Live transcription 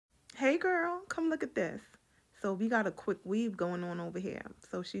Hey girl, come look at this. So we got a quick weave going on over here.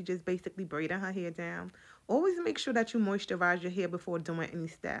 So she just basically braiding her hair down. Always make sure that you moisturize your hair before doing any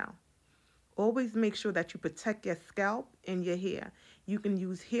style. Always make sure that you protect your scalp and your hair. You can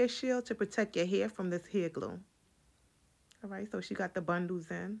use hair shield to protect your hair from this hair glue. All right, so she got the bundles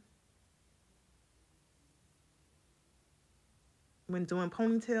in. When doing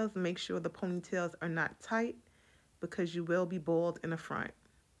ponytails, make sure the ponytails are not tight because you will be bald in the front.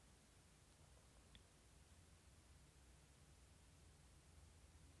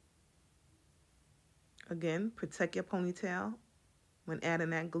 Again, protect your ponytail when adding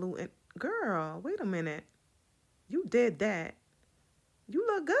that glue in. Girl, wait a minute. You did that. You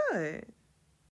look good.